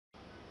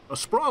A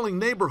sprawling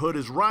neighborhood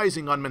is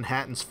rising on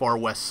Manhattan's far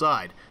west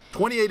side.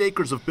 28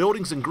 acres of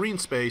buildings and green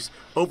space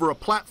over a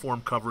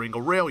platform covering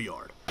a rail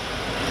yard.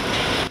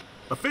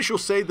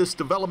 Officials say this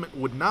development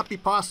would not be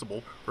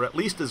possible, or at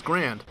least as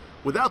grand,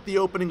 without the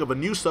opening of a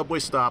new subway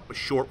stop a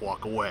short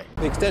walk away.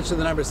 The extension of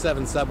the number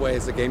 7 subway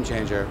is a game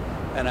changer,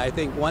 and I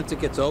think once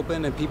it gets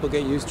open and people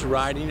get used to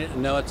riding it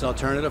and know it's an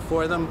alternative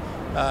for them,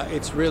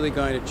 it's really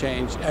going to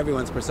change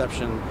everyone's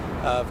perception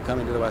of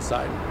coming to the West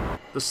Side.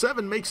 The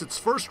 7 makes its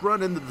first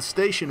run into the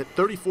station at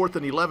 34th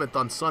and 11th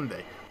on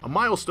Sunday, a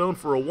milestone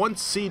for a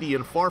once seedy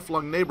and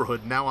far-flung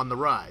neighborhood now on the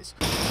rise.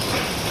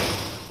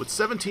 With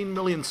 17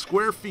 million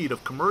square feet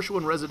of commercial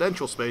and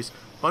residential space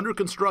under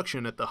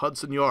construction at the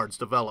Hudson Yards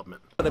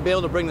development. To be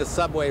able to bring the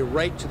subway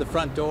right to the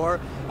front door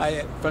of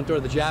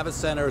the Javits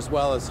Center as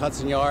well as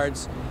Hudson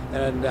Yards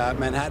and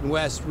Manhattan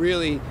West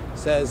really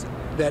says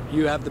that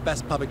you have the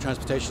best public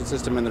transportation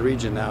system in the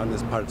region now in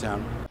this part of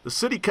town. The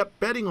city kept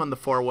betting on the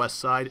far west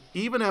side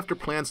even after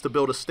plans to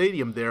build a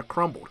stadium there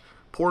crumbled,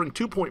 pouring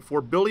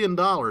 $2.4 billion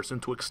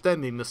into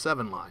extending the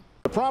 7 line.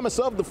 The promise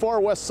of the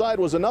far west side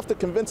was enough to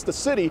convince the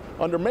city,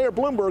 under Mayor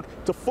Bloomberg,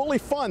 to fully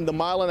fund the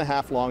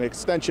mile-and-a-half-long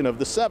extension of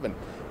the 7.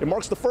 It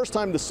marks the first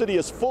time the city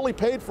has fully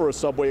paid for a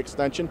subway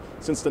extension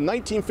since the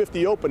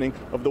 1950 opening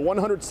of the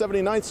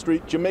 179th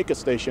Street Jamaica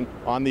station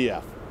on the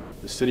F.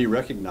 The city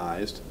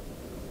recognized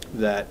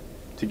that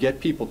to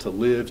get people to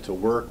live, to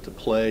work, to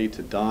play,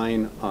 to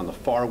dine on the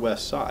far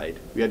west side,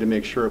 we had to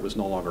make sure it was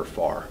no longer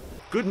far.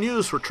 Good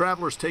news for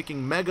travelers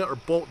taking Mega or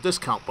Bolt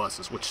discount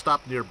buses, which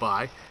stop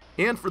nearby,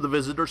 and for the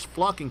visitors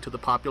flocking to the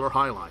popular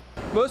High Line.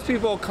 Most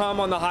people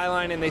come on the High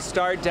Line and they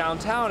start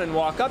downtown and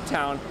walk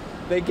uptown.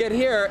 They get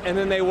here and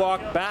then they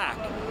walk back.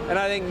 And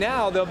I think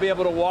now they'll be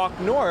able to walk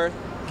north,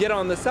 get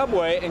on the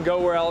subway, and go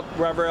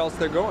wherever else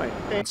they're going.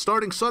 And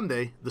starting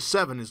Sunday, the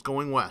 7 is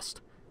going west.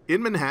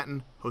 In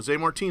Manhattan, Jose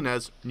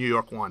Martinez, New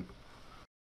York 1.